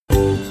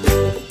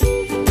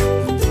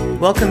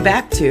Welcome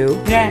back to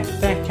That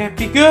can't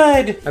be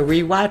good. a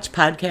rewatch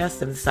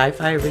podcast of the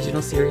sci-fi original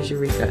series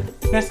Eureka.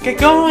 Let's get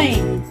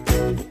going.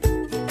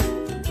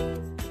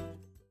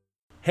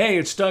 Hey,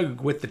 it's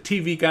Doug with the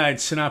TV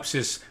Guide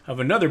synopsis of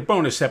another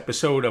bonus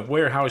episode of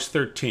Warehouse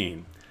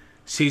 13.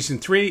 Season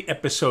 3,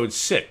 Episode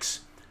 6,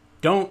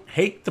 Don't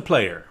Hate the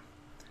Player.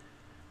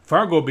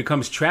 Fargo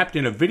becomes trapped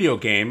in a video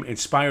game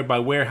inspired by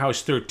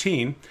Warehouse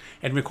 13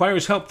 and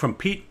requires help from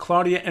Pete,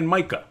 Claudia, and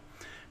Micah.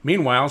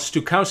 Meanwhile,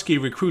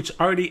 Stukowski recruits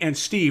Artie and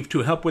Steve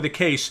to help with a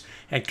case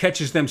and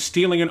catches them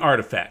stealing an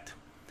artifact.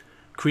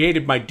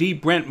 Created by D.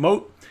 Brent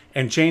Mote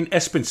and Jane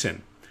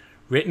Espenson.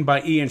 Written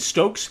by Ian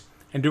Stokes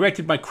and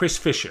directed by Chris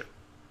Fisher.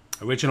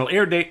 Original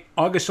air date,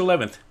 August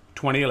 11th,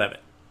 2011.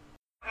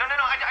 No,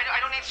 I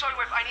don't need Soy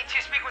Whip. I need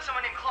to speak with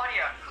someone named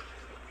Claudia.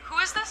 Who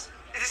is this?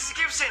 This is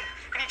Gibson,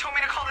 and he told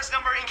me to call this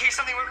number in case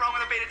something went wrong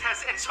with the beta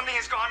test, and something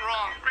has gone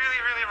wrong. Really,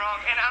 really wrong.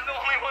 And I'm the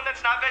only one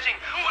that's not vegging.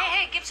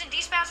 Hey, Gibson,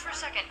 despass for a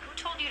second. Who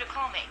told you to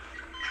call me?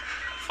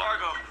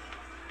 Fargo.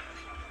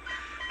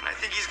 And I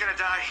think he's gonna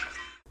die.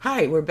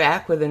 Hi, we're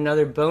back with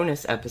another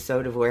bonus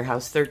episode of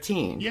Warehouse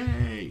 13.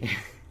 Yay!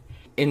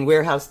 In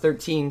Warehouse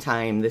 13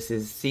 time, this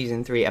is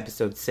Season 3,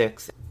 Episode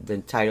 6. The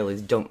title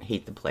is Don't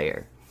Hate the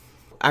Player.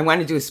 I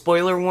want to do a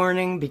spoiler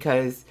warning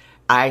because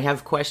I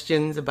have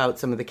questions about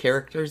some of the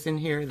characters in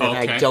here that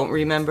I don't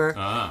remember.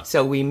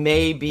 So we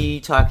may be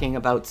talking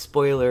about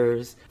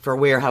spoilers for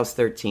Warehouse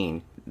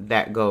 13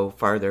 that go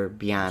farther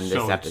beyond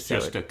this episode. So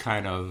it's just a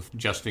kind of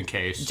just in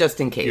case. Just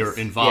in case. You're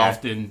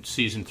involved in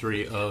Season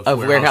 3 of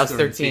Warehouse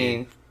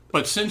 13.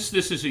 But since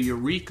this is a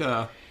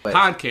Eureka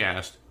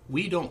podcast,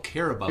 we don't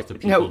care about the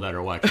people that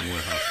are watching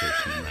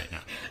Warehouse 13 right now.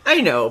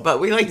 I know,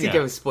 but we like to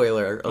give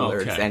spoiler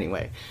alerts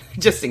anyway,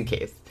 just in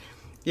case.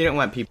 You don't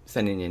want people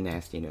sending you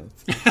nasty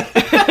notes.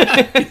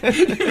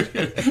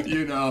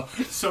 You know,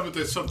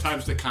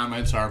 sometimes the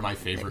comments are my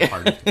favorite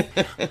part.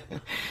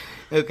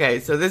 Okay,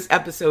 so this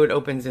episode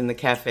opens in the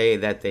cafe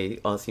that they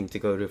all seem to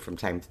go to from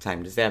time to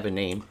time. Does it have a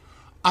name?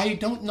 I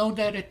don't know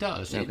that it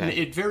does. Okay.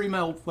 It very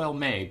well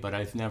may, but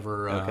I've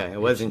never. I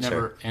wasn't sure.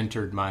 Never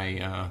entered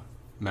my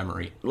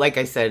memory. Like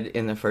I said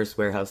in the first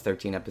Warehouse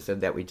 13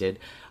 episode that we did,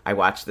 I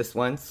watched this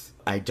once.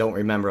 I don't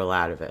remember a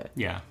lot of it.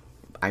 Yeah.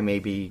 I may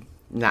be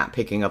not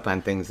picking up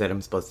on things that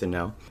I'm supposed to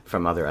know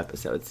from other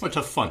episodes. Well, it's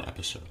a fun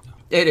episode, though.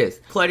 It is.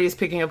 Claudia's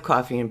picking up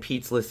coffee and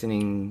Pete's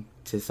listening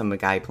to some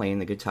guy playing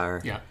the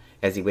guitar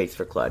as he waits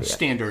for Claudia.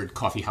 Standard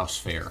coffee house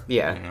fare.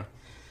 Yeah. You know?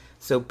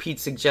 So Pete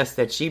suggests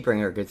that she bring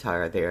her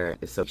guitar there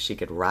so she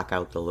could rock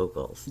out the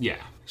locals. Yeah.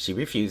 She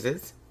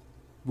refuses.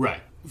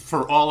 Right.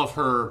 For all of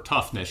her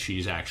toughness,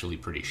 she's actually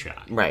pretty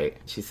shy. Right.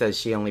 She says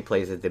she only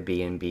plays at the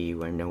B&B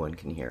where no one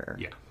can hear her.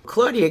 Yeah.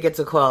 Claudia gets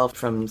a call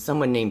from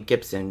someone named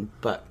Gibson,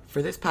 but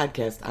for this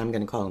podcast, I'm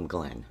going to call him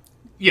Glenn.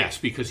 Yes,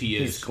 because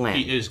He's Glenn.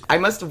 He is. I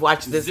must have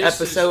watched this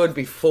episode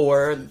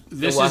before This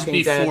The is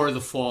Walking Dead. before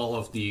the fall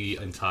of the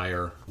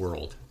entire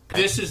world.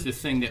 This is the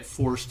thing that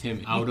forced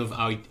him out of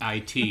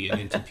IT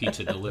and into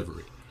pizza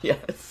delivery.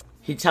 Yes.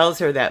 He tells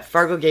her that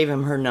Fargo gave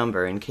him her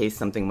number in case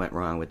something went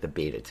wrong with the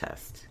beta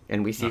test.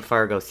 And we see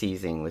Fargo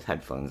seizing with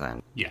headphones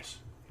on. Yes.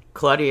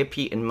 Claudia,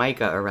 Pete, and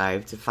Micah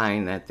arrive to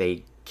find that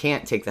they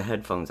can't take the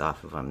headphones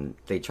off of him.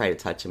 They try to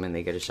touch him and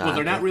they get a shot. Well,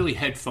 they're not really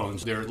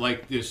headphones. They're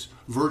like this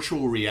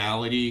virtual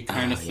reality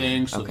kind of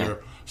thing. So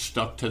they're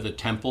stuck to the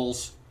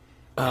temples.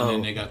 And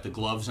then they got the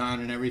gloves on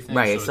and everything.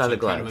 Right, so I saw the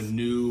gloves. Kind of a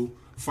new...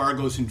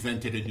 Fargo's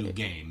invented a new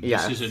game.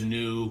 Yes. This is a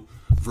new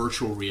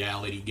virtual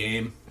reality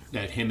game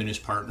that him and his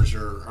partners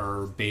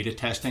are beta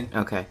testing.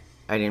 Okay.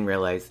 I didn't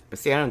realize. But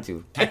see, I don't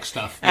do Tech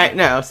stuff.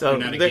 No, so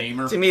You're not a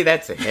gamer? To me,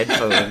 that's a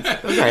headphones.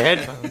 Those are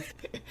headphones.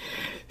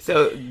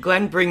 So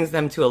Glenn brings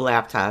them to a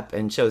laptop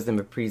and shows them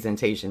a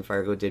presentation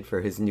Fargo did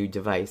for his new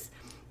device,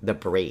 the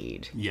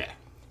Braid. Yeah.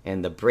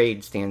 And the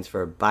Braid stands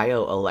for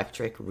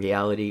Bioelectric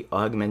Reality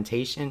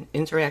Augmentation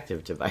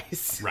Interactive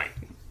Device. Right.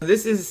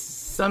 This is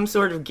some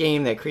sort of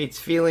game that creates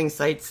feelings,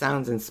 sights,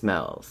 sounds, and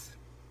smells.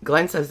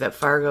 Glenn says that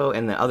Fargo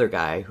and the other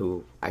guy,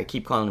 who I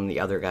keep calling him the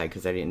other guy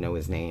because I didn't know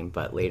his name,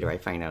 but later I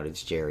find out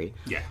it's Jerry.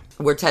 Yeah.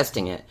 We're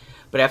testing it.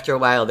 But after a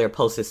while, their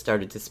pulses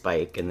started to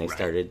spike and they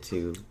started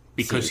to...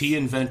 Because he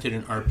invented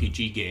an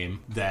RPG game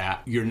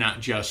that you're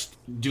not just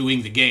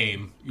doing the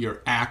game,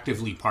 you're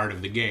actively part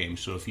of the game.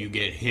 So if you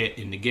get hit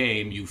in the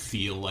game, you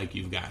feel like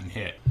you've gotten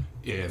hit.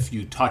 If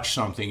you touch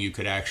something, you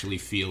could actually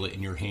feel it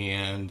in your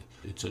hand.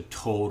 It's a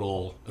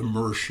total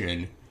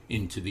immersion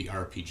into the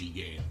RPG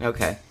game.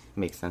 Okay,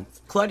 makes sense.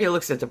 Claudia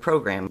looks at the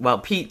program while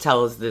Pete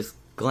tells this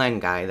Glenn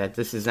guy that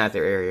this is not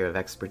their area of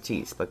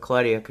expertise. But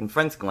Claudia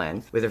confronts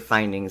Glenn with her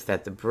findings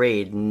that the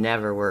Braid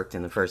never worked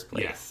in the first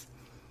place.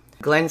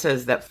 Yeah. Glenn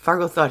says that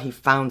Fargo thought he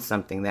found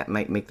something that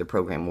might make the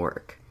program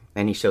work.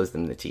 And he shows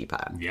them the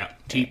teapot. Yeah,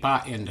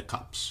 teapot and the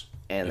cups.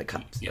 And the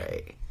cups, yeah.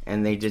 right.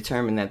 And they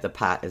determine that the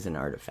pot is an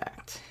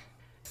artifact.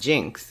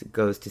 Jinx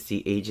goes to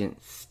see Agent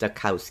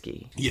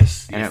Stukowski.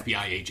 Yes, the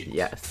FBI agent.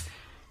 Yes.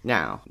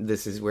 Now,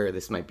 this is where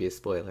this might be a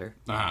spoiler.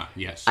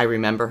 Yes. I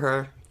remember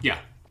her. Yeah.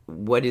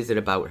 What is it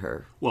about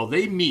her? Well,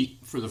 they meet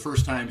for the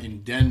first time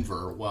in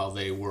Denver while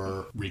they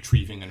were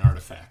retrieving an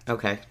artifact.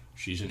 Okay.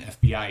 She's an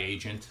FBI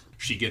agent.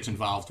 She gets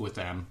involved with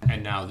them.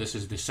 And now this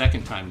is the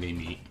second time they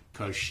meet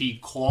because she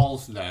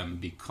calls them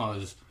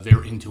because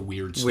they're into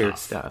weird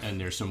stuff. And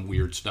there's some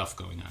weird stuff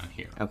going on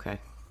here. Okay.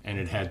 And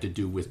it had to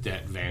do with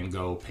that Van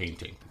Gogh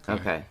painting.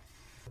 Okay.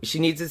 She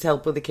needs his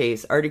help with the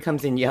case. Artie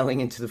comes in yelling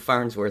into the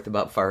Farnsworth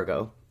about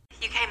Fargo.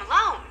 You came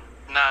alone.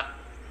 Not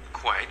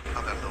quite.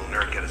 I'll that little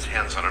nerd get his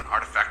hands on an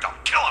artifact, I'll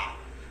kill him.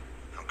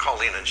 I'll call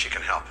Lena and she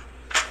can help.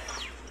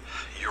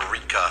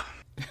 Eureka.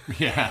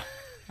 Yeah.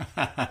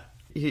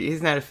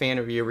 He's not a fan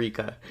of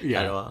Eureka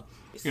at all.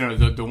 You know,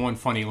 the one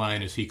funny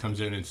line is he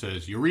comes in and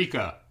says,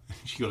 Eureka.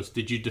 She goes,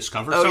 did you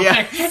discover something?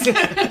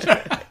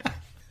 Yeah.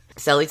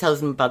 Sally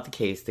tells him about the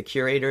case. The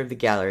curator of the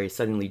gallery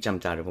suddenly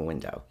jumped out of a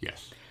window.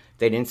 Yes.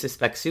 They didn't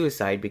suspect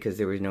suicide because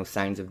there were no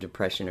signs of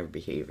depression or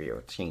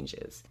behavioral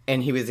changes.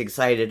 And he was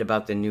excited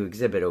about the new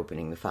exhibit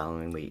opening the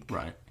following week.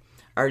 Right.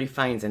 Artie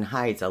finds and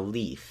hides a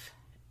leaf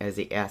as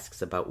he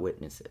asks about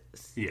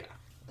witnesses. Yeah.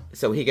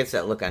 So he gets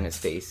that look on his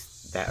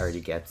face that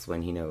Artie gets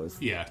when he knows.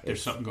 Yeah,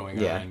 there's something going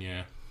on,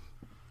 yeah.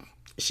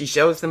 She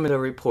shows them the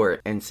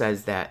report and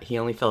says that he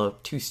only fell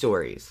 2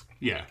 stories.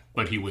 Yeah,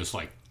 but he was,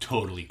 like,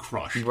 totally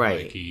crushed.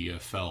 Right. Like he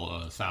fell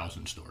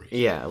 1,000 stories.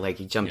 Yeah, like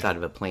he jumped out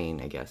of a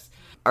plane, I guess.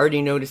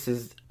 Artie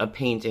notices a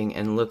painting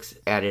and looks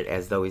at it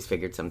as though he's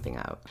figured something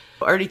out.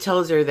 Artie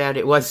tells her that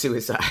it was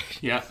suicide.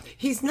 Yeah.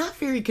 He's not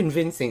very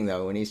convincing,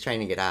 though, when he's trying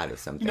to get out of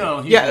something.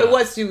 No, he's Yeah, not. It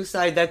was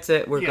suicide, that's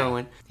it, we're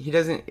going. He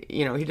doesn't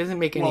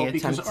make any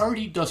attempts. Because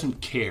Artie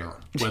doesn't care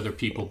whether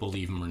people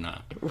believe him or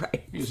not.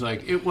 Right. He's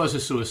like, it was a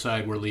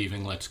suicide, we're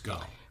leaving, let's go.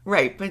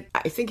 Right, but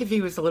I think if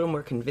he was a little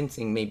more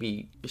convincing,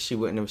 maybe she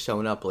wouldn't have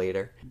shown up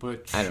later.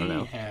 But I don't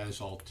know. She has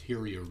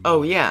ulterior motives.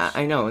 Oh, yeah,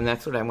 I know, and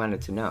that's what I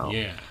wanted to know.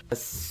 Yeah.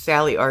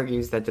 Sally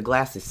argues that the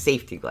glass is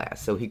safety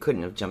glass, so he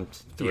couldn't have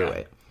jumped through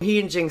it. He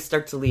and Jinx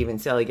start to leave,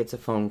 and Sally gets a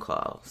phone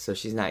call, so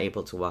she's not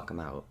able to walk him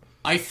out.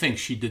 I think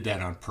she did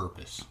that on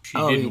purpose. She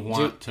didn't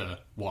want to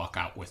walk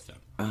out with them.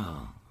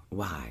 Oh,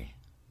 why?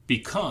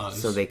 Because...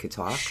 So they could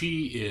talk?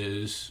 She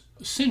is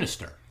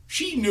sinister.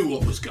 She knew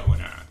what was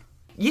going on.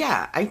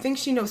 Yeah, I think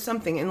she knows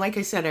something. And like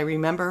I said, I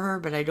remember her,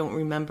 but I don't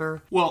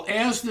remember. Well,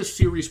 as the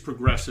series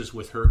progresses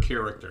with her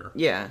character,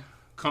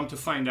 come to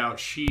find out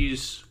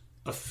she's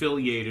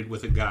affiliated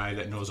with a guy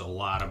that knows a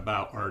lot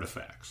about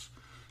artifacts.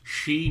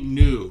 She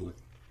knew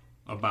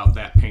about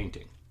that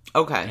painting.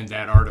 Okay. And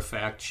that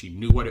artifact, she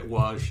knew what it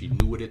was, she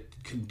knew what it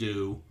could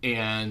do,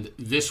 and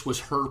this was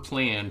her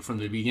plan from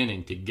the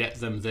beginning to get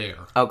them there.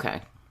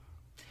 Okay.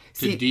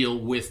 To deal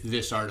with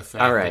this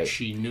artifact that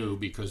she knew,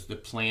 because the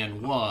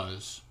plan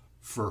was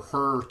for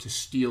her to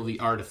steal the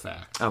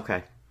artifact.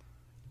 Okay.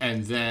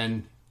 And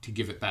then to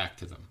give it back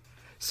to them.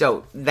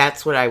 So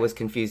that's what I was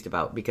confused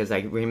about, because I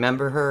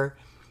remember her.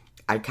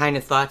 I kind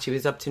of thought she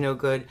was up to no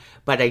good,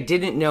 but I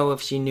didn't know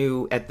if she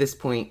knew at this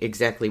point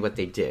exactly what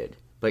they did.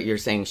 But you're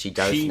saying she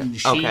does know.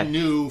 She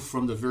knew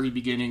from the very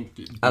beginning,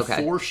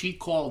 before she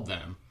called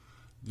them,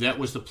 that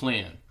was the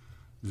plan.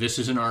 This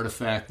is an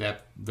artifact.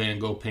 That Van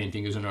Gogh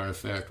painting is an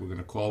artifact. We're going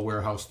to call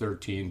Warehouse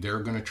 13. They're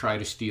going to try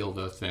to steal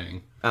the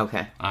thing.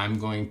 Okay. I'm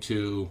going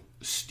to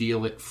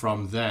steal it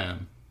from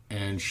them.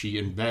 And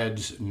she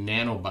embeds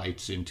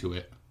nanobites into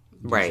it.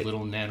 These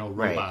little nano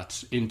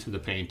robots into the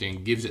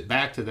painting. Gives it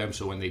back to them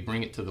so when they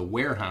bring it to the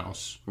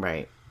warehouse,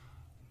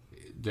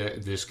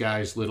 this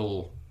guy's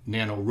little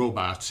nano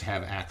robots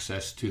have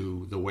access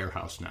to the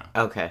warehouse now.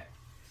 Okay.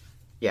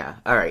 Yeah,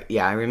 all right.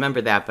 Yeah, I remember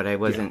that, but I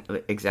wasn't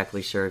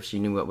exactly sure if she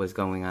knew what was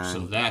going on.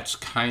 So that's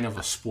kind of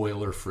a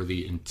spoiler for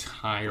the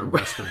entire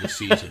rest of the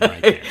season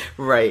right there.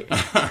 Right.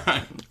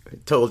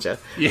 Told you.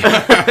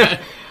 Yeah.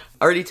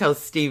 Artie tells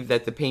Steve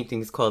that the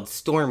painting's called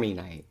Stormy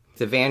Night.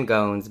 The Van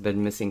Gogh's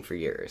been missing for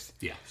years.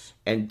 Yes.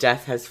 And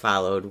death has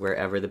followed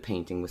wherever the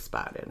painting was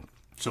spotted.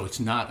 So it's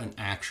not an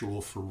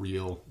actual, for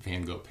real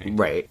Van Gogh painting.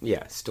 Right.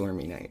 Yeah,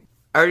 Stormy Night.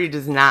 Artie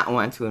does not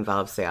want to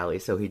involve Sally,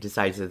 so he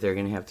decides that they're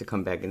going to have to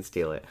come back and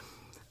steal it.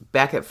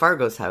 Back at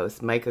Fargo's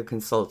house, Micah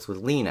consults with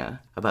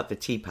Lena about the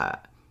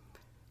teapot.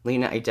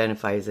 Lena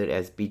identifies it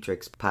as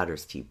Beatrix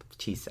Potter's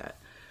tea set.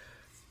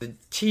 The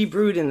tea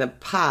brewed in the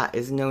pot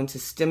is known to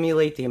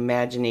stimulate the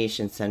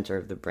imagination center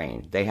of the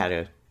brain. They had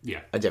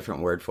a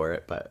different word for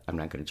it, but I'm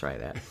not going to try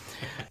that.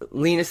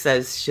 Lena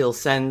says she'll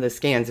send the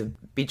scans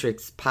of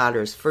Beatrix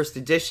Potter's first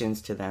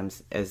editions to them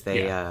as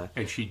they...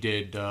 and she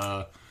did...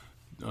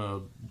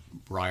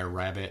 Briar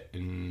Rabbit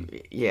and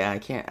I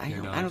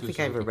don't think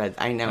I ever read.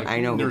 I know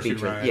who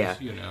Beatrix. Rhymes,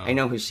 I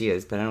know who she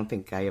is, but I don't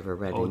think I ever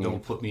read.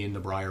 Don't put me in the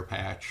briar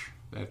patch.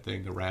 That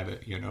thing, the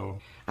rabbit.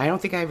 I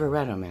don't think I ever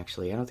read them.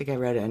 Actually, I don't think I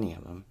read any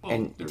of them. Well,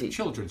 and they're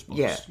children's books.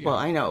 Yeah, well,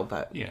 I know,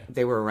 but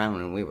they were around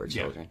when we were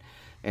children.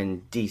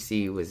 And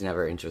DC was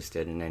never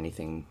interested in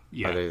anything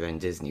other than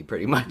Disney,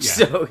 pretty much.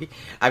 So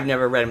I've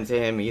never read them to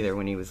him either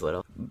when he was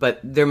little. But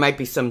there might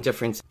be some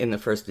difference in the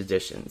first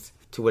editions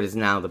to what is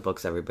now the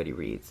books everybody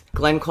reads.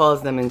 Glenn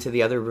calls them into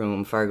the other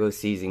room, Fargo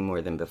seizing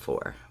more than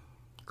before.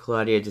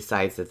 Claudia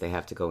decides that they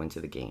have to go into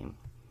the game.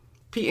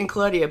 Pete and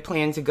Claudia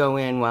plan to go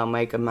in while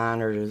Micah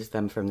monitors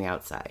them from the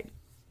outside.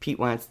 Pete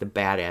wants the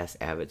badass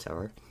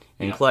avatar,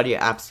 and Yeah. Claudia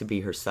opts to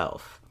be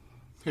herself.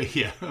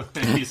 Yeah.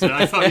 And he said,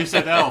 I thought you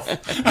said elf.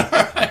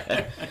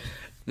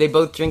 They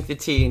both drink the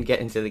tea and get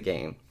into the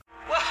game.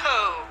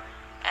 Whoa!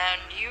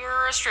 And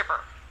you're a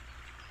stripper.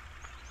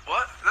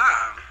 What? Nah,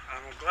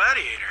 I'm a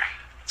gladiator.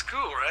 It's cool,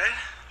 right?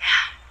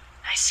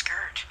 Yeah, nice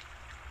skirt.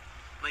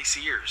 Nice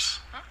ears.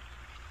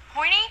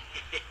 Pointy?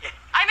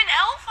 I'm an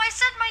elf, I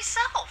said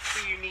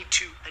myself. You need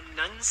to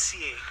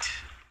enunciate.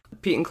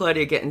 Pete and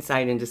Claudia get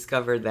inside and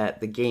discover that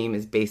the game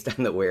is based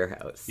on the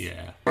warehouse.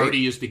 Yeah.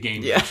 Artie is the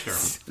game Yes,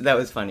 master. that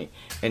was funny.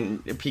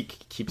 And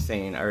Pete keeps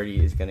saying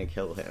Artie is going to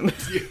kill him.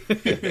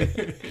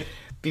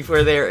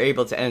 Before they are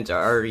able to enter,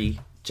 Artie,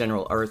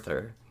 General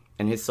Arthur,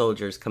 and his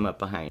soldiers come up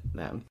behind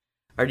them.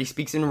 Artie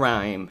speaks in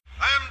rhyme.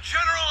 I am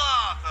General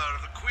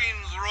Arthur, the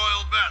Queen's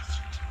royal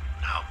best.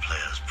 Now,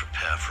 players,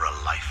 prepare for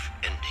a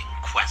life-ending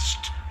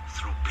quest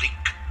through bleak,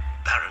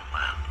 barren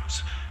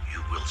lands.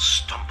 You will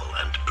stumble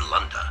and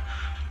blunder,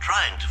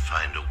 trying to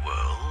find a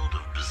world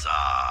of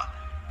bizarre,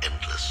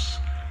 endless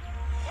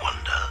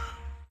wonder.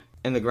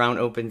 And the ground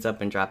opens up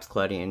and drops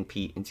Claudia and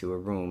Pete into a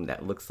room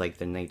that looks like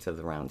the Knights of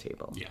the Round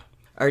Table. Yeah.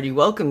 Artie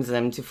welcomes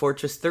them to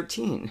Fortress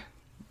 13.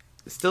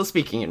 Still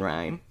speaking in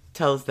rhyme,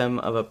 tells them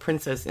of a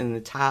princess in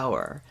the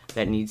tower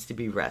that needs to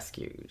be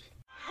rescued.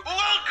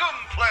 Welcome,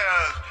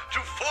 players, to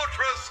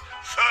Fortress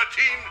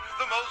 13,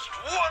 the most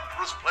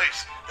wondrous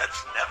place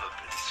that's never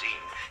been seen,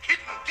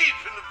 hidden deep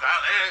in the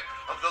valley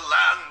of the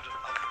land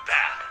of the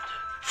bad,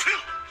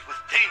 filled with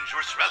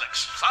dangerous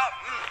relics, some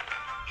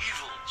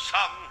evil,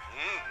 some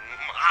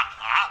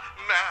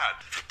mad.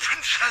 The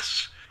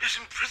princess is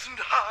imprisoned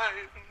high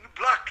in the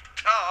black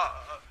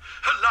tower,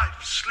 her life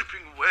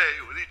slipping away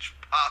with each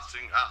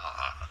passing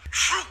hour.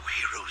 True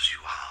heroes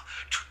you are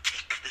to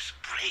take this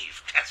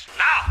brave test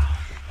now.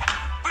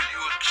 Will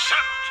you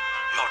accept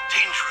your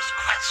dangerous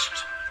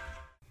quest?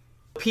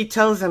 Pete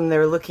tells them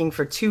they're looking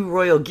for 2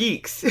 royal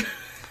geeks.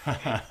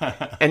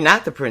 And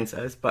not the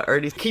princess, but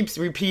Artie keeps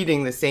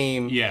repeating the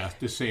same Yeah,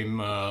 the same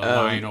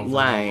line over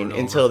line and over and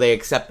until over. they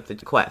accept the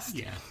quest.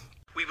 Yeah.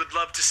 We would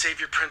love to save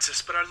your princess,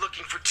 but are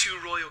looking for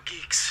 2 royal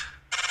geeks.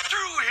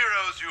 True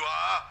heroes you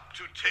are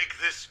to take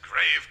this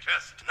grave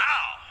test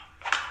now.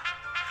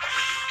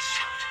 Will you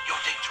accept your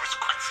dangerous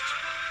quest?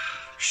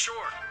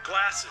 Sure,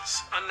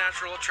 glasses,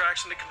 unnatural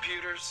attraction to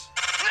computers.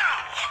 Now,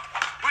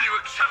 will you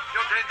accept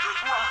your dangerous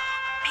quest?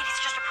 Pete,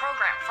 it's just a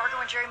program. Fargo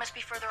and Jerry must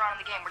be further on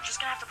in the game. We're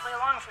just gonna have to play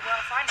along if we want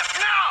to find them.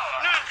 Now,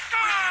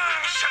 will you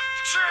accept?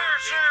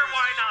 Sure,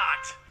 why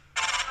not?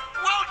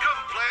 Welcome,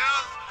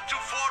 players, to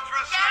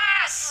Fortress.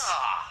 Yes!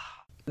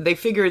 They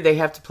figure they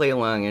have to play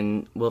along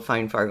and we'll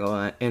find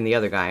Fargo and the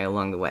other guy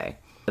along the way.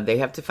 They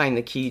have to find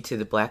the key to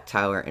the Black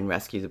Tower and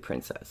rescue the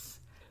princess.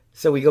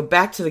 So we go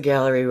back to the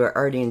gallery where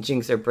Artie and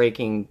Jinx are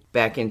breaking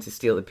back in to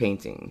steal the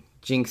painting.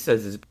 Jinx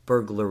says his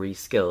burglary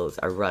skills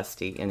are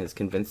rusty and is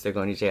convinced they're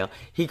going to jail.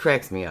 He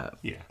cracks me up.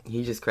 Yeah.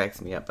 He just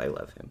cracks me up. I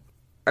love him.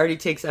 Artie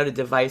takes out a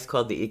device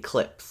called the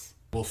Eclipse.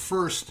 Well,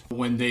 first,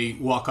 when they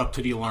walk up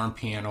to the alarm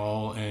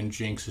panel and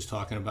Jinx is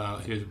talking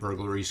about his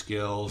burglary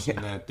skills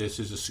and that this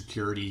is a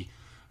security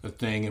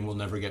thing and we'll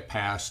never get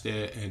past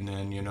it. And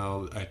then,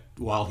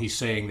 while he's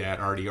saying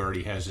that, Artie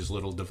already has his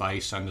little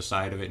device on the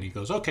side of it and he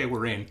goes, okay,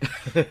 we're in.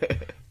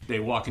 They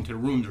walk into the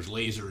room, there's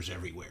lasers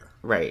everywhere.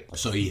 Right.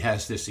 So he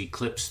has this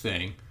Eclipse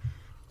thing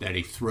that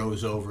he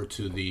throws over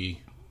to the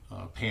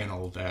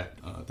panel that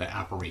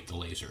operate the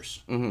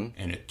lasers. Mm-hmm.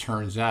 And it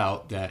turns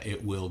out that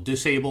it will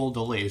disable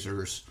the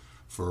lasers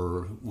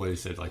for, what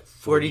is it, like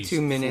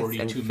 42 minutes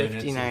and 42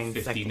 59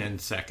 59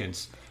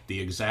 seconds, the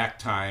exact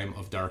time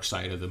of Dark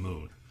Side of the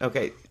Moon.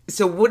 Okay.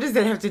 So what does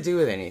that have to do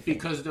with anything?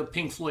 Because the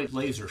Pink Floyd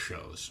laser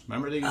shows.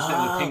 Remember they used to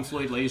have the Pink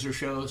Floyd laser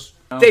shows?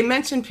 They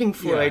mentioned Pink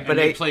Floyd, Yeah, but and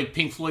they played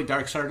Pink Floyd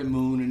Dark Side of the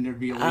Moon and there'd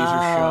be a laser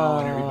show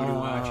and everybody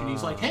watch. And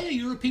he's like, hey,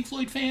 you're a Pink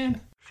Floyd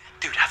fan?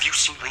 Dude, have you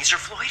seen Laser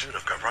Floyd? Dude,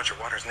 I've got Roger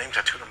Waters' name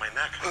tattooed on my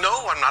neck.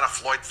 No, I'm not a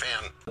Floyd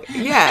fan.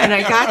 Yeah, and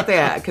I got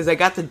that because I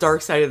got the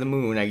Dark Side of the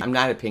Moon. I'm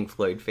not a Pink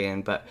Floyd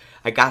fan, but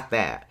I got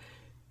that.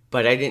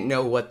 But I didn't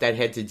know what that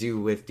had to do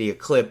with the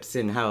eclipse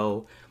and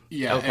how.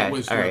 Yeah, Okay, it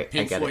was all a right, I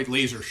Pink get Floyd it.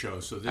 laser show.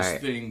 So this All right.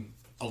 thing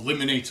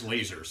eliminates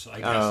lasers, I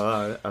guess.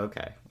 Oh,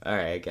 okay. All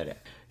right, I get it.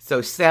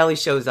 So Sally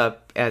shows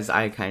up as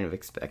I kind of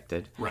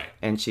expected. Right.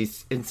 And she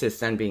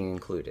insists on being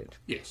included.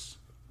 Yes.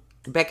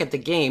 Back at the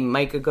game,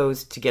 Micah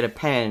goes to get a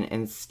pen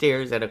and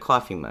stares at a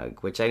coffee mug,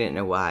 which I didn't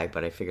know why,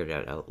 but I figured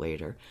it out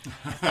later.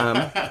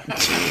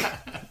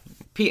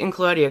 Pete and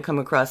Claudia come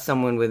across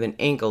someone with an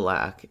ankle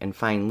lock and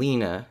find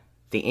Lena,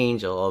 the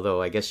angel,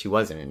 although I guess she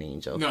wasn't an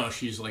angel. No,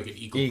 she's like an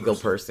Eagle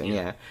person,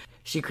 yeah.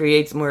 She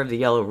creates more of the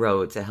yellow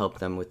road to help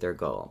them with their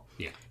goal.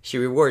 Yeah, She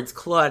rewards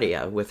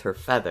Claudia with her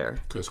feather,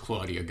 because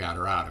Claudia got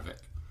her out of it.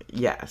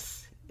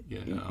 yes, You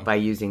know, by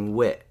using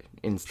wit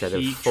instead of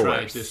he force.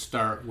 tried to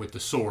start with the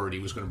sword. He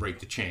was going to break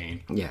the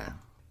chain. Yeah.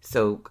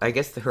 So I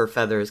guess her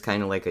feather is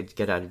kind of like a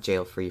get out of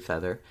jail free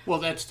feather. Well,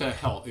 that's to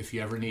help if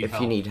you ever need help.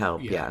 If you need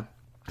help, yeah.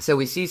 So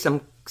we see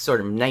some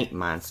sort of night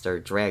monster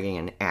dragging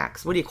an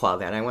axe. What do you call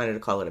that? I wanted to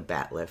call it a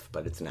bat lift,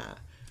 but it's not.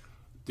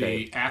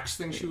 The axe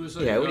thing she was...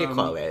 Yeah, what do you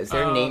call that? Is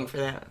there a name for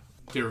that?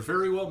 There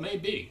very well may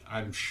be.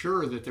 I'm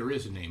sure that there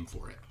is a name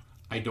for it.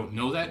 I don't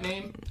know that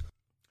name.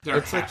 There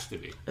has to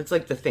be. It's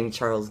like the thing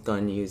Charles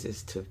Gunn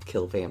uses to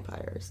kill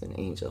vampires in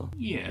Angel.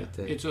 Yeah,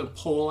 it's a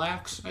pole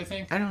axe, I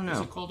think. I don't know. Is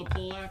it called a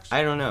pole axe?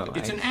 I don't know.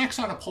 It's an axe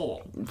on a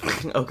pole.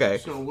 Okay.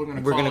 So we're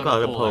going to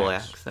call it a pole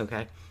axe.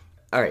 Okay.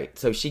 All right,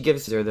 so she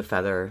gives her the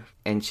feather,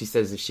 and she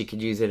says if she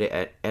could use it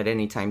at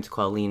any time to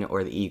call Lena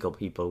or the Eagle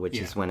people, which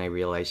is when I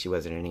realized she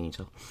wasn't an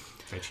angel.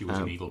 That she was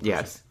an Eagle person.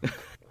 Yes.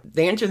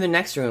 They enter the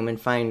next room and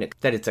find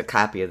that it's a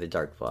copy of the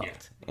Dark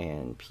Vault,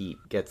 and Pete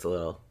gets a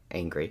little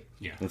angry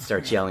and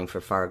starts yelling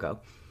for Fargo.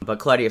 But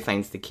Claudia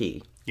finds the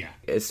key. Yeah.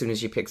 As soon as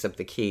she picks up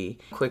the key,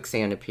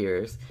 quicksand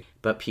appears,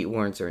 but Pete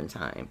warns her in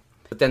time.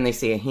 But then they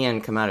see a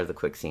hand come out of the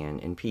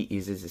quicksand, and Pete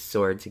uses his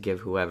sword to give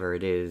whoever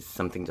it is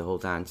something to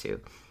hold on to.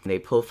 They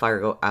pull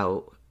Fargo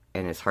out,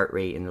 and his heart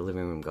rate in the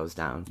living room goes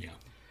down. Yeah.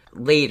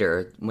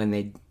 Later, when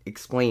they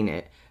explain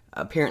it,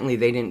 apparently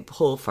they didn't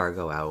pull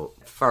Fargo out.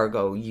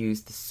 Fargo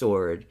used the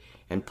sword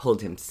and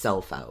pulled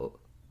himself out.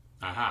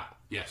 Aha,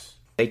 yes.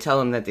 They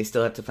tell him that they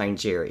still have to find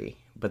Jerry,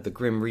 but the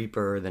Grim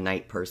Reaper, or the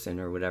Night Person,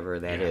 or whatever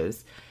that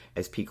is,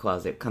 as Pete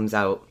calls it, comes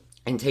out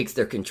and takes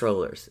their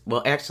controllers.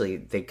 Well, actually,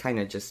 they kind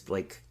of just,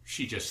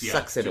 she just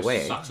sucks it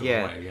away. Sucks it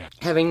away, yeah.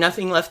 Having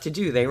nothing left to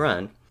do, they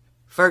run.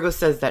 Fargo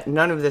says that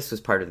none of this was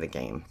part of the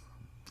game.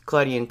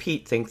 Claudia and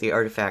Pete think the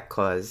artifact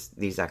caused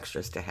these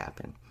extras to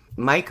happen.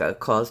 Micah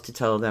calls to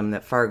tell them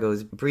that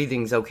Fargo's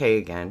breathing's okay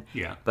again.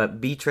 Yeah.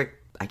 But Beatrix,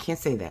 I can't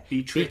say that.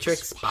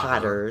 Beatrix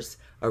Potter's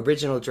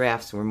original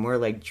drafts were more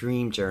like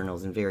dream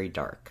journals and very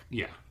dark.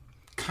 Yeah.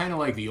 Kind of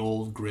like the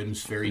old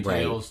Grimm's fairy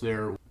tales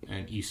there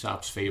and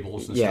Aesop's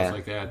fables and stuff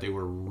like that. They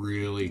were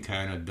really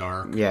kind of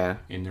dark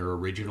in their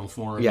original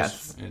forms.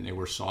 Yes. And they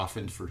were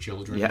softened for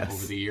children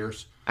over the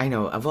years. I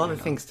know. Of all the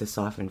things to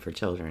soften for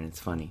children, it's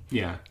funny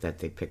that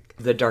they pick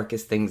the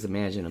darkest things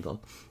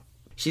imaginable.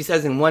 She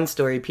says in one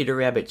story, Peter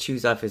Rabbit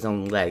chews off his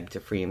own leg to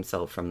free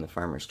himself from the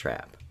farmer's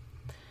trap.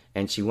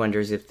 And she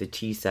wonders if the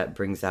tea set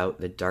brings out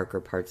the darker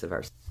parts of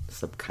our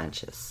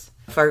subconscious.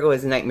 Fargo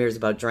has nightmares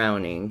about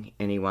drowning,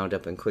 and he wound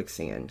up in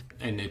quicksand.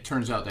 And it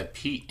turns out that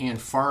Pete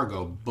and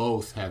Fargo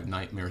both have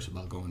nightmares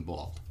about going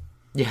bald.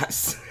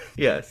 Yes.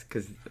 Yes,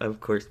 because,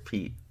 of course,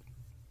 Pete.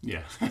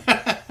 Yeah.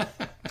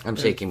 I'm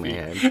shaking my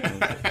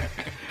head.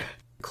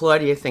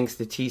 Claudia thinks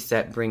the tea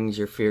set brings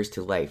your fears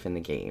to life in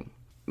the game.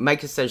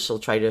 Micah says she'll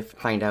try to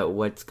find out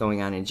what's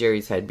going on in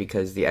Jerry's head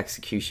because the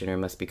executioner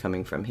must be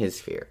coming from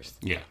his fears.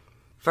 Yeah.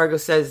 Fargo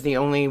says the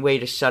only way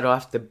to shut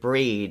off the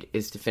braid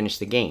is to finish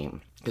the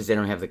game because they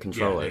don't have the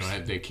controllers. Yeah,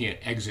 they can't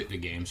exit the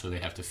game, so they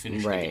have to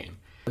finish the game.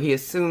 He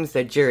assumes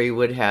that Jerry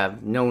would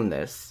have known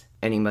this,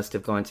 and he must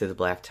have gone to the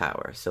Black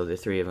Tower, so the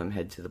three of them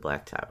head to the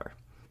Black Tower.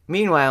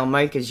 Meanwhile,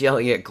 Mike is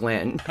yelling at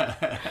Glenn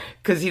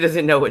because he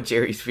doesn't know what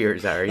Jerry's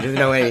fears are. He doesn't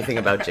know anything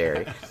about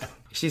Jerry.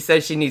 She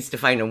says she needs to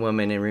find a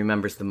woman and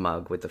remembers the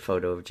mug with the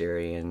photo of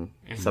Jerry and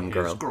some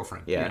girl. His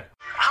girlfriend. Yeah.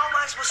 How am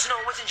I supposed to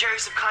know what's in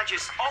Jerry's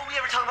subconscious? All we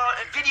ever talk about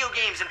are video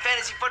games and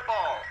fantasy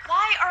football.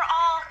 Why are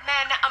all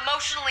men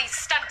emotionally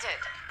stunted?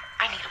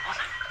 I need a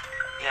woman.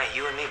 Yeah,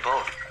 you and me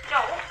both.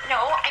 No,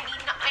 I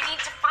need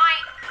to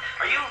find...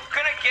 Are you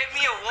gonna get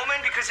me a woman?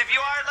 Because if you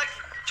are, I'd like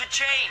to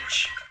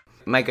change.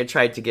 Micah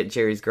tried to get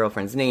Jerry's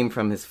girlfriend's name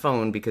from his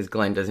phone because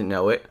Glenn doesn't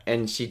know it,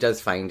 and she does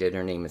find it.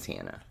 Her name is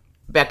Hannah.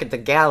 Back at the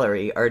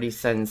gallery, Artie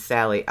sends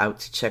Sally out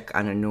to check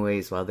on a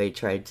noise while they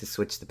tried to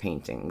switch the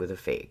painting with a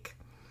fake.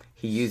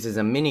 He uses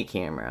a mini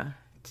camera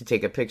to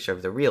take a picture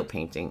of the real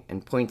painting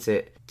and points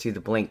it to the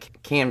blank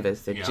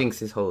canvas that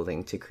Jinx is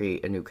holding to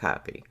create a new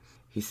copy.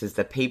 He says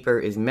the paper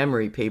is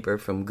memory paper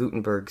from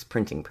Gutenberg's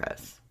printing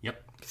press.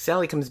 Yep.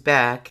 Sally comes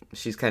back.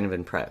 She's kind of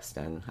impressed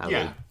on how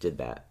they did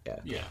that.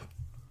 Yeah.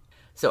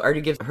 So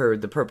Artie gives her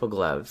the purple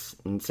gloves,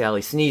 and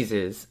Sally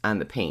sneezes on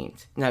the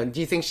paint. Now,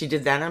 do you think she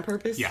did that on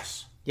purpose?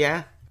 Yes.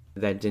 Yeah?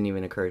 That didn't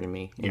even occur to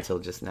me until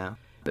just now.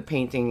 The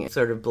painting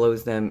sort of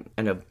blows them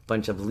and a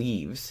bunch of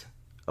leaves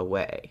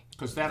away.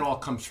 Because that all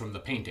comes from the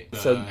painting.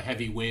 The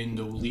heavy wind,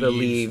 the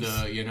leaves.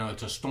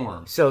 It's a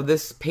storm. So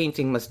this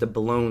painting must have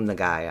blown the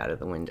guy out of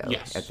the window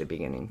at the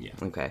beginning. Yeah.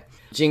 Okay.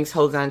 Jinx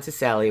holds on to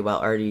Sally while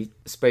Artie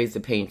sprays the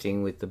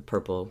painting with the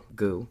purple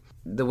goo.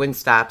 The wind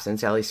stops and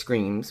Sally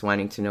screams,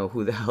 wanting to know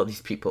who the hell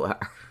these people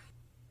are.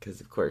 Because,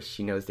 of course,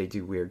 she knows they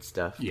do weird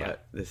stuff,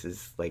 but this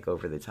is,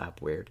 over the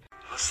top weird.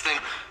 This thing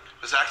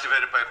was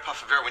activated by a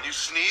puff of air when you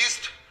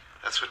sneezed.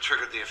 That's what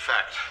triggered the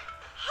effect.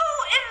 Who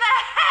in the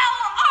hell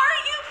are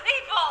you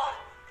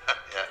people?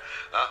 Yeah,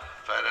 well,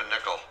 if I had a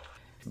nickel.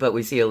 But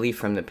we see a leaf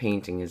from the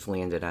painting is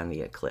landed on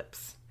the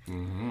eclipse.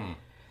 Mm-hmm.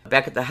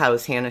 Back at the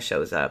house, Hannah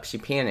shows up. She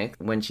panics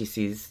when she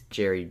sees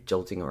Jerry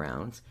jolting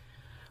around.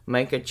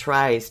 Micah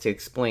tries to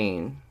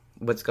explain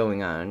what's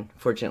going on.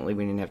 Fortunately,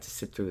 we didn't have to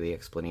sit through the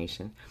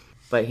explanation.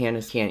 But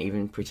Hannah can't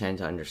even pretend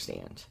to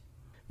understand.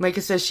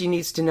 Micah says she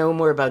needs to know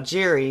more about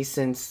Jerry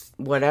since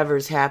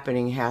whatever's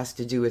happening has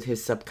to do with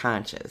his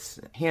subconscious.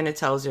 Hannah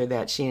tells her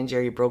that she and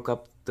Jerry broke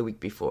up the week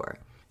before.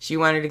 She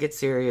wanted to get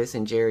serious,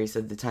 and Jerry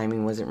said the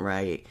timing wasn't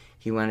right.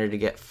 He wanted to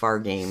get Far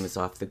Games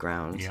off the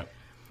ground. Yep.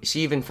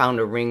 She even found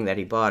a ring that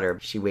he bought her.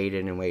 She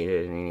waited and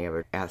waited, and he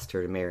never asked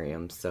her to marry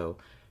him, so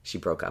she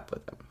broke up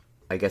with him.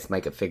 I guess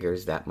Micah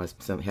figures that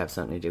must have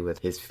something to do with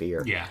his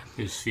fear. Yeah,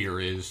 his fear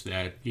is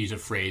that he's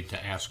afraid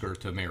to ask her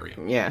to marry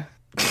him. Yeah.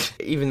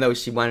 Even though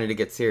she wanted to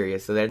get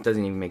serious, so that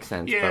doesn't even make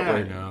sense. Yeah, but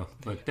I know.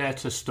 But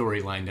that's a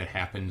storyline that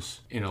happens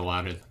in a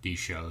lot of these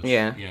shows.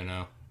 Yeah. You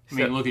know? I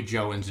mean, look at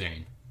Joe and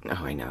Zane.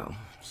 Oh, I know.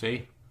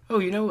 See? Oh,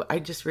 you know, I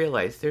just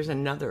realized there's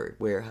another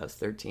Warehouse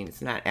 13.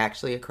 It's not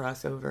actually a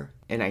crossover,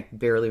 and I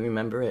barely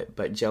remember it,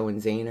 but Joe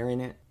and Zane are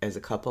in it as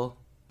a couple.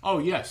 Oh,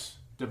 yes.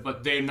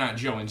 But they're not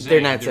Joe and Zane. They're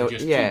not They're Joe-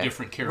 just yeah, two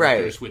different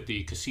characters right. with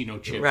the casino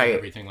chip Right. and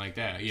everything like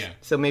that. Yeah.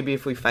 So maybe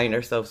if we find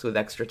ourselves with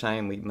extra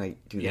time, we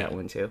might do that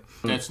one too.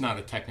 That's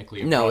not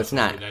technically a No, it's crossover.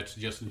 not. That's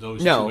just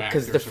those No, two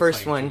because actors the are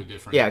first playing one, two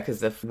different... yeah, because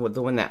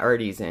the one that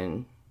Artie's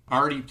in,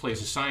 Artie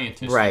plays a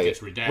scientist that right, gets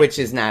redacted. which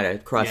is not a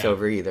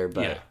crossover either,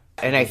 but Yeah.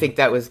 and I think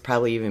that was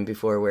probably even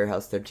before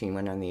Warehouse 13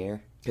 went on the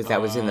air because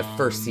that was in the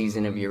first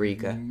season of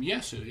Eureka.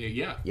 Yes,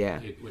 yeah. Yeah.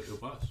 It was.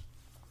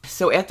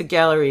 So at the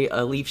gallery,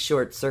 a leaf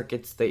short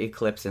circuits the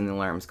eclipse and the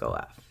alarms go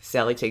off.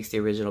 Sally takes the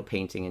original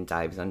painting and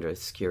dives under a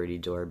security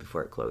door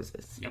before it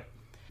closes. Yep.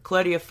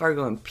 Claudia,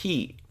 Fargo, and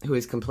Pete, who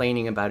is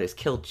complaining about his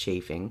kilt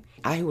chafing.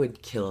 I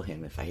would kill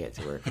him if I had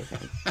to work with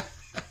him.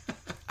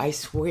 I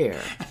swear.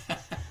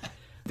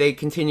 They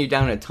continue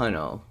down a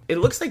tunnel. It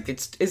looks like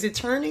is it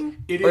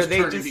turning? It Or is they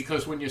turning just-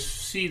 because when you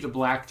see the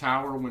black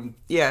tower, when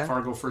Yeah.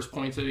 Fargo first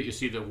points at it, you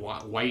see the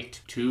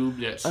white tube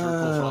that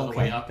circles all the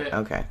way up it.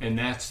 Okay. And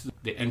that's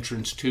the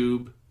entrance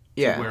tube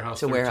Yeah, to Warehouse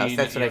to 13. Warehouse.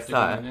 That's that what you I have to go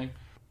thought. in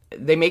there.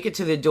 They make it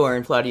to the door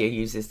and Claudia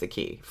uses the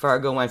key.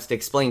 Fargo wants to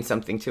explain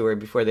something to her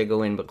before they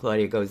go in, but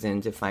Claudia goes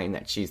in to find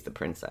that she's the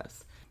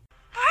princess.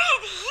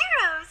 Brave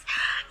heroes!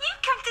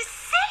 You've come to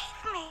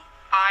save me!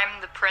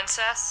 I'm the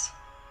princess.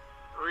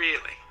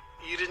 Really?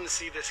 You didn't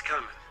see this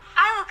coming?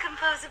 I will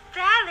compose a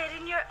ballad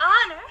in your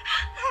honor.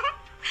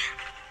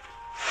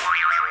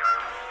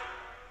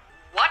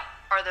 What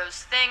are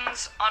those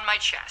things on my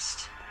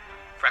chest?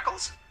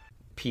 Freckles?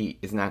 Pete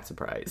is not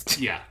surprised.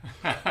 Yeah.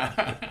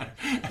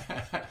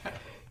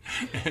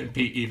 And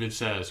Pete even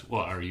says,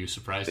 well, are you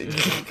surprised?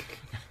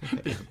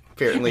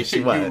 Apparently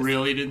she was. You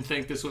really didn't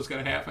think this was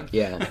going to happen?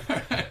 Yeah.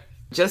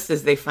 Just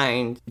as they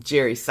find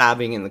Jerry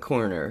sobbing in the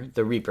corner,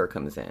 the Reaper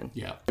comes in.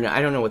 Yeah.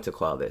 I don't know what to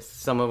call this.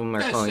 Some of them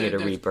are calling it a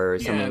Reaper.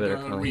 Some of it are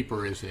calling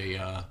Reaper is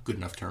a good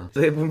enough term.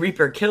 The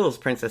Reaper kills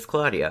Princess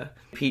Claudia.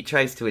 Pete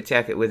tries to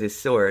attack it with his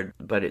sword,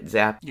 but it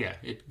zaps. Yeah,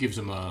 it gives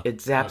him a... It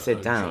zaps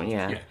it down, jolt.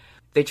 yeah.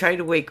 They try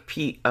to wake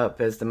Pete up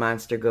as the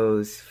monster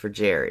goes for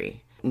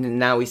Jerry.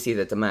 Now we see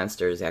that the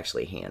monster is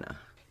actually Hannah.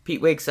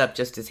 Pete wakes up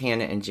just as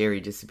Hannah and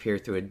Jerry disappear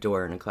through a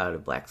door in a cloud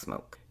of black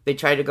smoke. They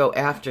try to go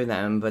after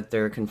them, but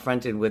they're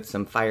confronted with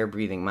some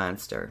fire-breathing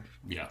monster.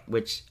 Yeah.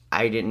 Which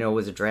I didn't know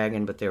was a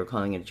dragon, but they were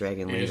calling it a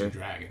dragon It later. is a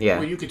dragon. Yeah.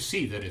 Well, you could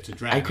see that it's a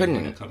dragon. I couldn't.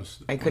 When it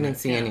comes, I couldn't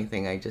see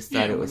anything. I just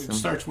thought it was it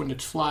starts when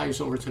it flies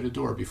over to the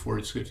door before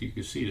it's good. You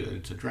can see that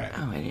it's a dragon.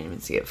 Oh, I didn't even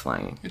see it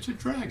flying. It's a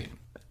dragon.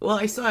 Well,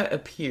 I saw it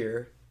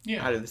appear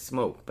Yeah. out of the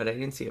smoke, but I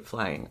didn't see it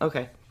flying.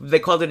 Okay. They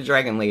called it a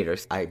dragon later.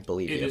 So I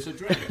believe It you. is a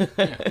dragon.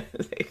 Yeah. There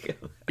you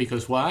go.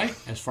 Because why?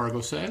 As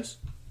Fargo says,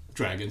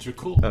 dragons are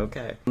cool.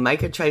 Okay.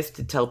 Micah tries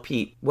to tell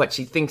Pete what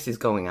she thinks is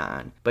going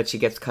on, but she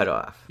gets cut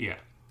off. Yeah.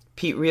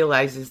 Pete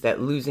realizes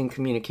that losing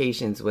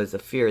communications was a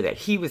fear that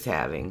he was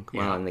having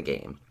while Yeah. in the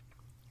game.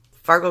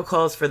 Fargo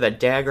calls for the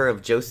dagger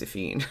of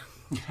Josephine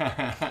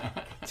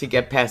to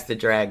get past the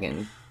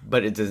dragon,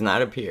 but it does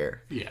not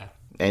appear. Yeah.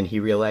 And he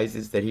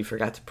realizes that he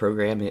forgot to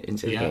program it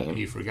into the Yeah, game.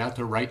 he forgot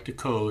to write the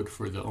code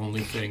for the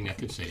only thing that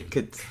could save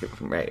him.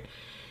 Right.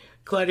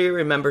 Claudia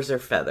remembers her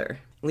feather.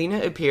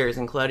 Lena appears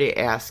and Claudia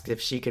asks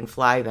if she can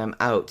fly them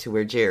out to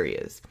where Jerry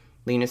is.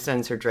 Lena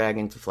sends her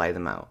dragon to fly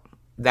them out.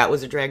 That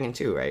was a dragon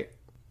too, right?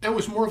 That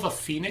was more of a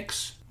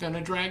phoenix than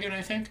a dragon,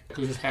 I think.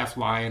 Because it's half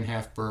lion,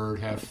 half bird,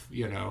 half,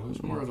 it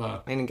was more of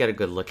a... I didn't get a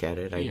good look at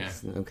it. Yeah.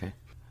 Okay.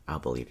 I'll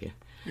believe you.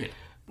 Yeah.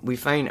 We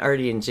find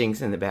Artie and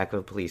Jinx in the back of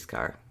a police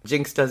car.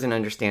 Jinx doesn't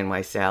understand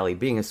why Sally,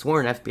 being a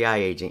sworn FBI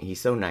agent, he's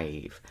so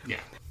naive, Yeah.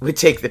 would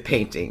take the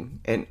painting.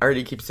 And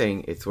Artie keeps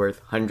saying it's worth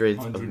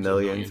hundreds of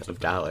millions of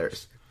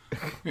dollars.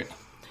 Yeah.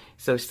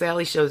 So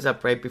Sally shows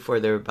up right before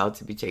they're about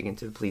to be taken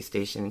to the police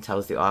station and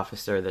tells the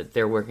officer that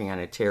they're working on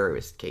a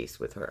terrorist case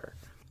with her.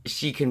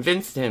 She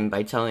convinced him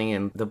by telling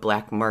him the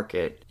black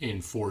market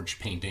In forged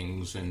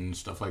paintings and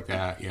stuff like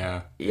that,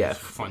 yeah. Yeah. Is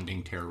funding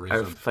are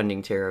terrorism.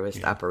 funding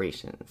terrorist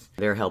operations.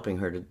 They're helping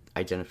her to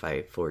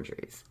identify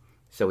forgeries.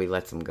 So he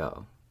lets them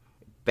go.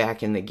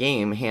 Back in the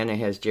game, Hannah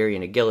has Jerry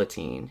in a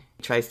guillotine.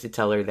 Tries to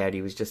tell her that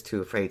he was just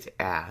too afraid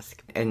to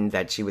ask and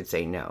that she would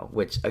say no,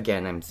 which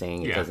again I'm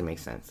saying it Yeah. doesn't make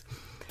sense.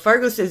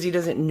 Fargo says he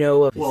doesn't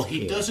know of his Well, he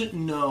fear. doesn't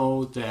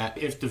know that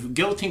if the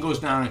guillotine goes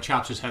down and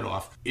chops his head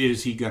off,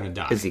 is he going to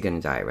die? Is he going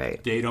to die,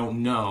 right? They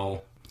don't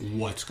know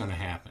what's going to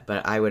happen.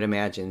 But I would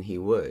imagine he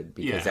would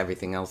because Yeah.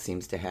 everything else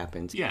seems to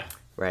happen. Yeah.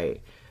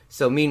 Right.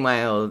 So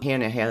meanwhile,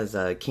 Hannah has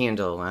a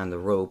candle on the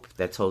rope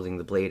that's holding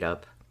the blade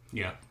up.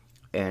 Yeah.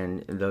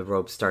 And the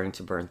rope's starting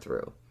to burn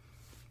through.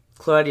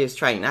 Claudia's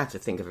trying not to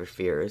think of her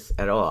fears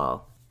at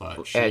all.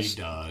 But she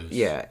does.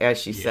 Yeah, as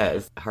she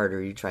says, the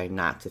harder you try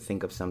not to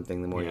think of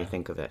something, the more you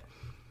think of it.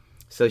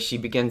 So she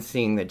begins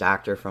seeing the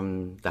doctor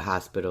from the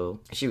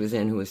hospital she was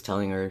in, who was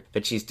telling her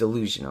that she's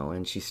delusional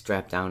and she's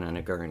strapped down on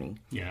a gurney.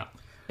 Yeah.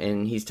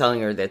 And he's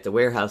telling her that the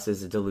warehouse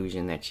is a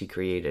delusion that she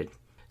created.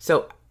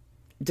 So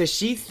does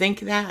she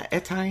think that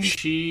at times?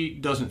 She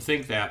doesn't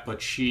think that,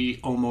 but she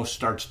almost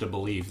starts to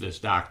believe this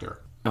doctor.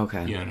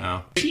 Okay. You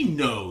know? She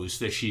knows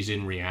that she's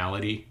in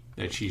reality,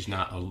 that she's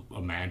not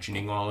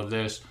imagining all of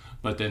this.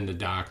 But then the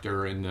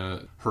doctor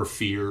and her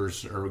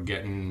fears are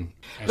getting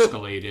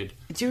escalated.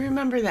 But do you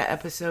remember that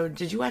episode?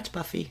 Did you watch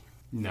Buffy?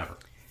 Never.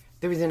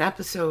 There was an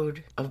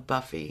episode of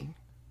Buffy.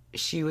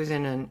 She was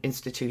in an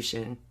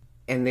institution,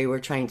 and they were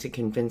trying to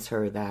convince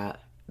her that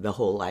the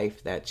whole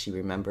life that she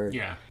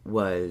remembered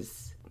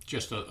was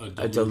just a delusion.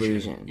 A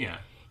delusion. Yeah.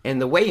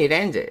 And the way it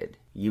ended,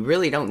 you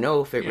really don't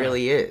know if it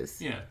really is.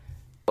 Yeah.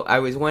 I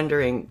was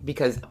wondering,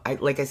 because,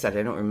 like I said,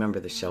 I don't remember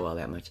the show all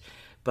that much.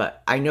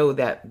 But I know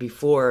that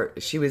before,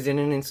 she was in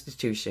an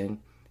institution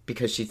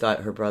because she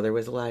thought her brother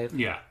was alive.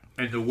 Yeah.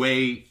 And the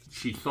way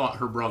she thought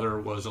her brother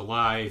was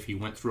alive, he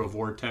went through a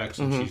vortex,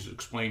 and she's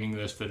explaining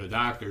this to the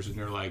doctors, and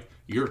they're like,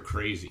 you're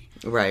crazy.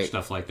 Right.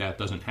 Stuff like that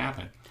doesn't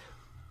happen.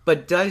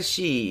 But does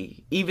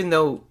she, even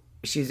though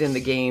she's in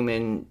the game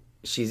and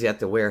she's at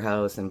the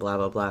warehouse and blah,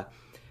 blah, blah,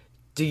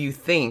 do you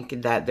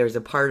think that there's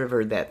a part of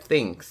her that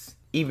thinks,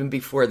 even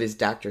before this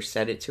doctor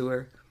said it to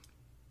her,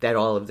 that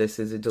all of this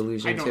is a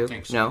delusion too? I don't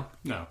think so.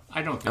 No,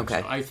 I don't think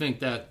so. I think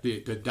that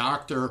the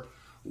doctor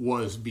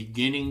was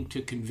beginning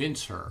to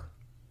convince her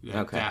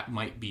that that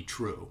might be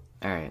true.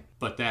 All right.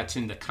 But that's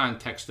in the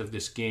context of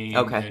this game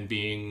and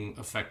being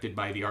affected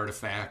by the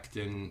artifact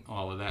and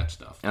all of that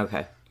stuff.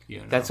 Okay. You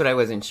know? That's what I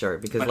wasn't sure.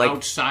 Because but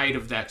outside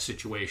of that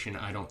situation,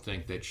 I don't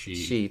think that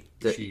she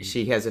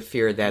has a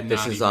fear that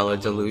this is all a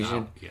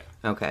delusion. Yeah.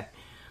 Okay.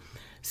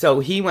 So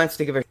he wants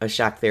to give her a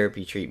shock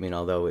therapy treatment,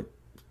 although it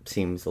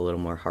seems a little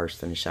more harsh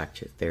than a shock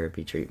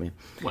therapy treatment.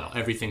 Well,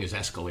 everything is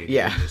escalating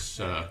in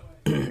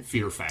this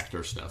fear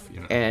factor stuff.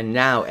 You know? And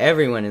now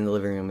everyone in the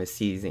living room is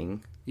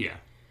seizing. Yeah.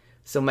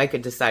 So Micah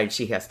decides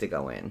she has to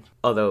go in.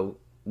 Although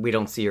we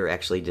don't see her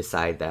actually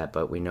decide that,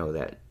 but we know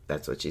that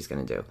that's what she's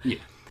going to do. Yeah.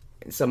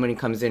 Somebody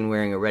comes in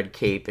wearing a red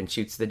cape and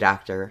shoots the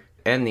doctor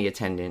and the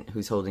attendant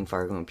who's holding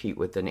Fargo and Pete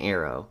with an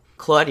arrow.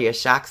 Claudia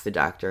shocks the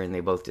doctor and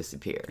they both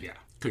disappear. Yeah.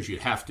 Because you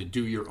have to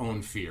do your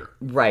own fear.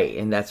 Right,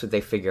 and that's what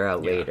they figure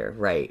out later.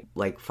 Right,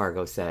 like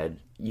Fargo said,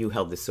 you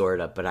held the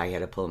sword up, but I had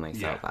to pull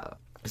myself out.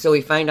 So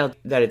we find out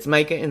that it's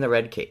Micah in the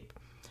red cape.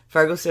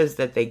 Fargo says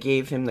that they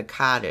gave him the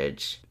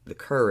courage.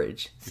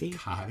 See?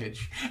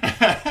 Cottage.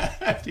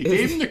 They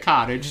gave him the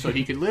cottage so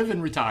he could live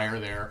and retire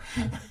there.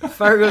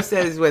 Fargo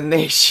says when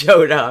they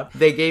showed up,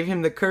 they gave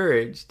him the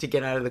courage to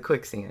get out of the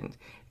quicksand.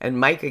 And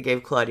Micah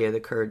gave Claudia the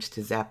courage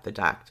to zap the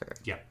doctor.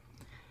 Yeah.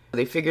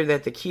 They figured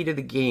that the key to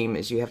the game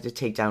is you have to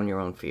take down your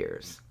own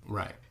fears.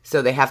 Right.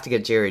 So they have to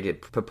get Jerry to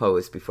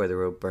propose before the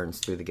rope burns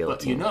through the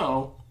guillotine. But you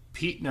know,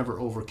 Pete never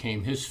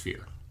overcame his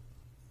fear.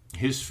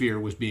 His fear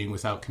was being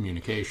without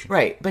communication.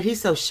 Right, but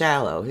he's so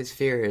shallow. His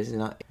fear is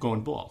not...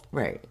 Going bald.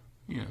 Right.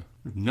 Yeah.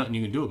 There's nothing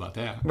you can do about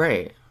that.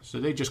 Right. So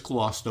they just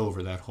glossed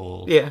over that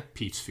whole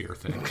Pete's fear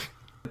thing.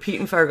 Pete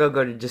and Fargo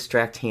go to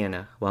distract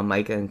Hannah while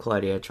Micah and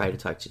Claudia try to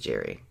talk to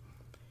Jerry.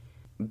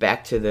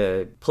 Back to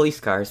the police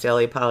car,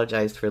 Sally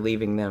apologized for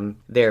leaving them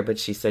there, but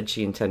she said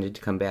she intended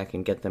to come back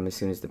and get them as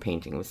soon as the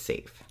painting was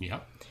safe. Yeah.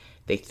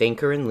 They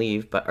thank her and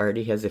leave, but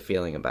Artie has a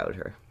feeling about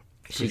her.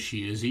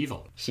 She is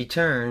evil. She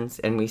turns,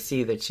 and we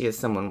see that she has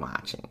someone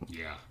watching.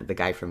 Yeah. The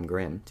guy from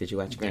Grimm. Did you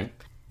watch Grimm?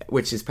 Yeah.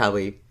 Which is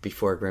probably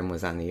before Grimm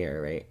was on the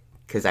air, right?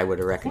 Because I would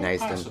have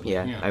recognized him.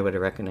 Yeah, I would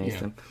have recognized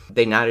him.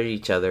 They nodded at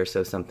each other,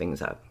 so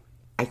something's up.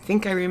 I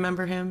think I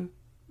remember him.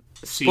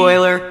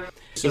 Spoiler.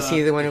 Is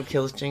he the one who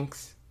kills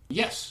Jinx?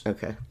 Yes.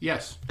 Okay.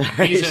 Yes.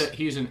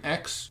 He's an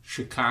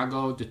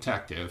ex-Chicago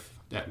detective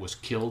that was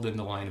killed in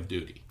the line of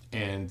duty.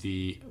 And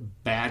the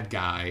bad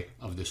guy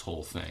of this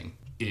whole thing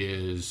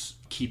is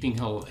keeping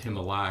him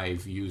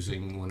alive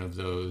using one of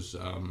those,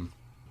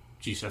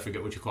 I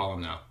forget what you call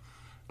them now.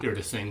 They're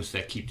the things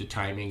that keep the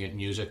timing and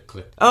music.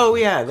 Click. Oh,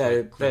 yeah.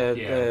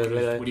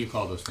 What do you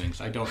call those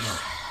things? I don't know.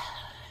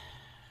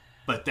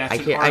 But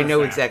that's I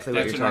know exactly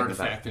what you're talking about. That's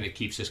an artifact, and it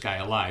keeps this guy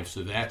alive.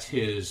 So that's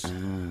his,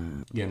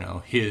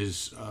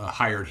 his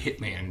hired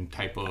hitman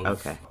type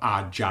of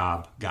odd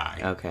job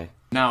guy. Okay.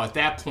 Now, at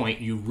that point,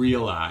 you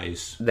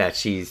realize that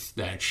she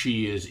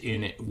is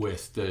in it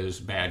with those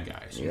bad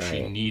guys. And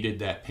she needed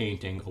that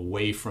painting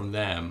away from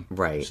them,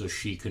 so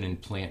she could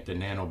implant the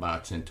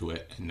nanobots into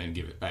it and then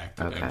give it back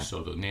to them,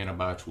 so the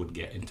nanobots would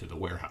get into the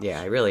warehouse.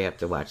 Yeah, I really have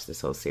to watch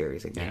this whole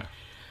series again. Yeah.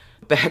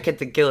 Back at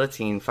the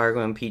guillotine,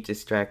 Fargo and Pete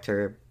distract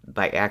her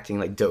by acting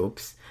like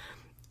dopes.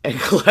 And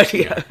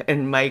Claudia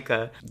and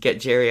Micah get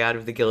Jerry out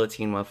of the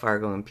guillotine while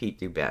Fargo and Pete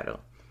do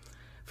battle.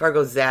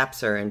 Fargo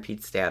zaps her and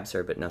Pete stabs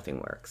her, but nothing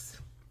works.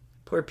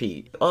 Poor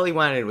Pete. All he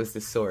wanted was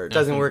the sword.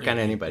 Doesn't work on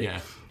anybody. Yeah.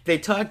 They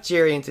talk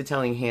Jerry into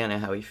telling Hannah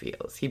how he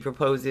feels. He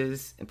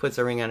proposes and puts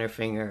a ring on her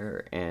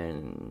finger,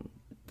 and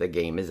the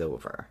game is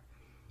over.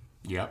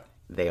 Yep.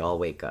 They all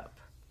wake up.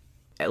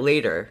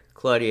 Later,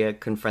 Claudia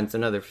confronts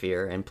another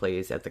fear and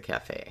plays at the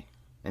cafe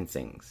and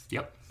sings.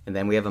 Yep. And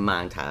then we have a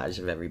montage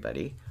of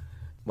everybody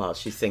while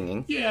she's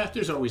singing. Yeah,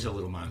 there's always a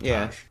little montage.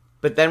 Yeah.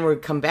 But then we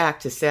come back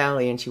to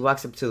Sally, and she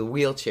walks up to the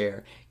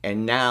wheelchair,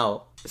 and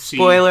now,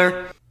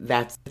 spoiler,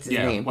 that's his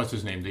name. What's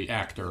his name? The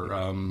actor.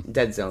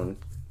 Dead Zone.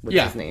 What's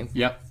his name?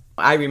 Yep.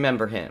 I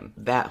remember him.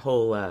 That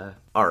whole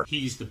arc.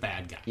 He's the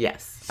bad guy.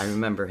 Yes, I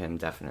remember him,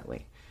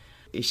 definitely.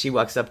 She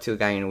walks up to a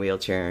guy in a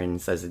wheelchair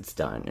and says it's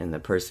done. And the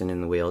person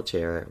in the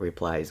wheelchair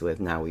replies with,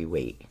 now we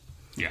wait.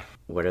 Yeah.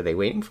 What are they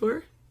waiting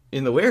for?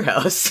 In the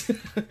warehouse,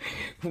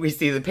 we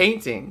see the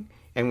painting,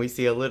 and we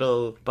see a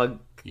little bug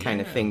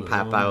kind of thing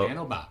pop out.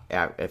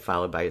 Nanobot.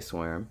 Followed by a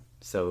swarm.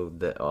 So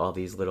all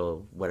these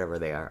little, whatever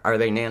they are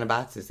they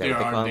nanobots? Is that what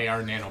they call them? They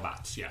are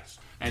nanobots, yes.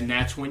 And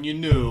that's when you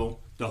knew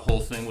the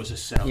whole thing was a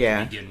setup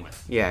to begin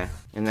with. Yeah,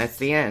 and that's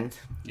the end.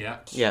 Yeah.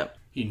 Yep.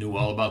 He knew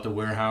all about the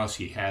warehouse.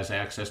 He has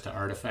access to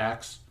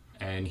artifacts.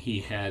 And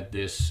he had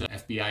this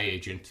FBI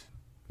agent.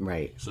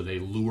 Right. So they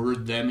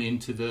lured them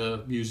into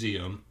the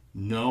museum,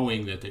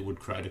 knowing that they would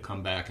try to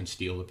come back and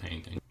steal the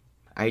painting.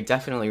 I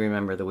definitely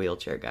remember the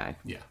wheelchair guy.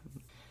 Yeah.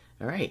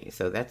 All right,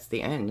 so that's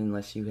the end,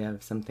 unless you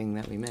have something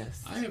that we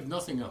missed. I have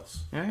nothing else.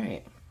 All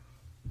right.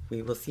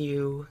 We will see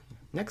you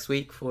next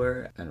week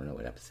for, I don't know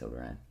what episode we're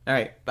on. All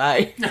right,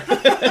 bye.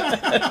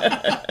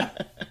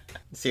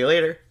 See you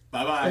later.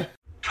 Bye-bye.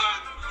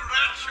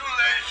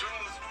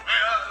 Congratulations,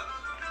 players.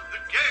 The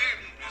game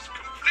is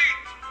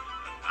complete.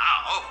 And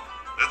now,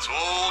 let's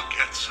all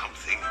get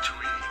something to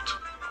eat.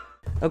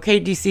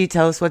 Okay, DC,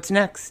 tell us what's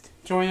next.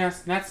 Join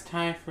us next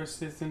time for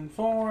Season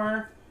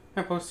 4,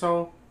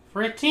 Episode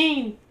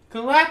 13.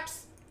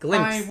 Glimpse.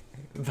 Bye.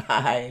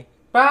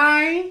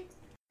 Bye.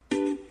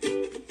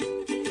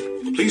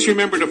 Please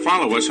remember to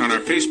follow us on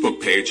our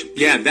Facebook page.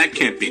 Yeah, that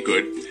can't be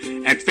good.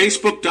 At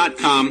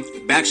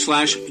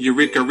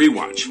facebook.com/Eureka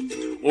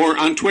Rewatch. Or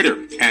on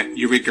Twitter at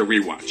Eureka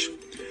Rewatch.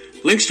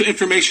 Links to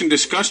information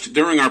discussed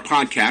during our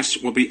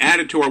podcasts will be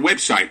added to our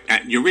website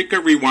at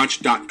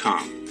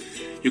eurekarewatch.com.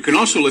 You can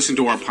also listen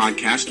to our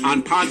podcast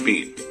on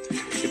Podbean.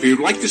 If you'd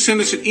like to send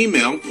us an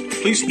email,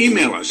 please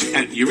email us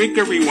at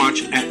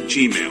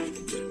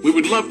eurekarewatch@gmail.com. We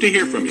would love to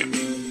hear from you.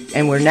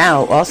 And we're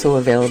now also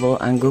available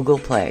on Google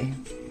Play.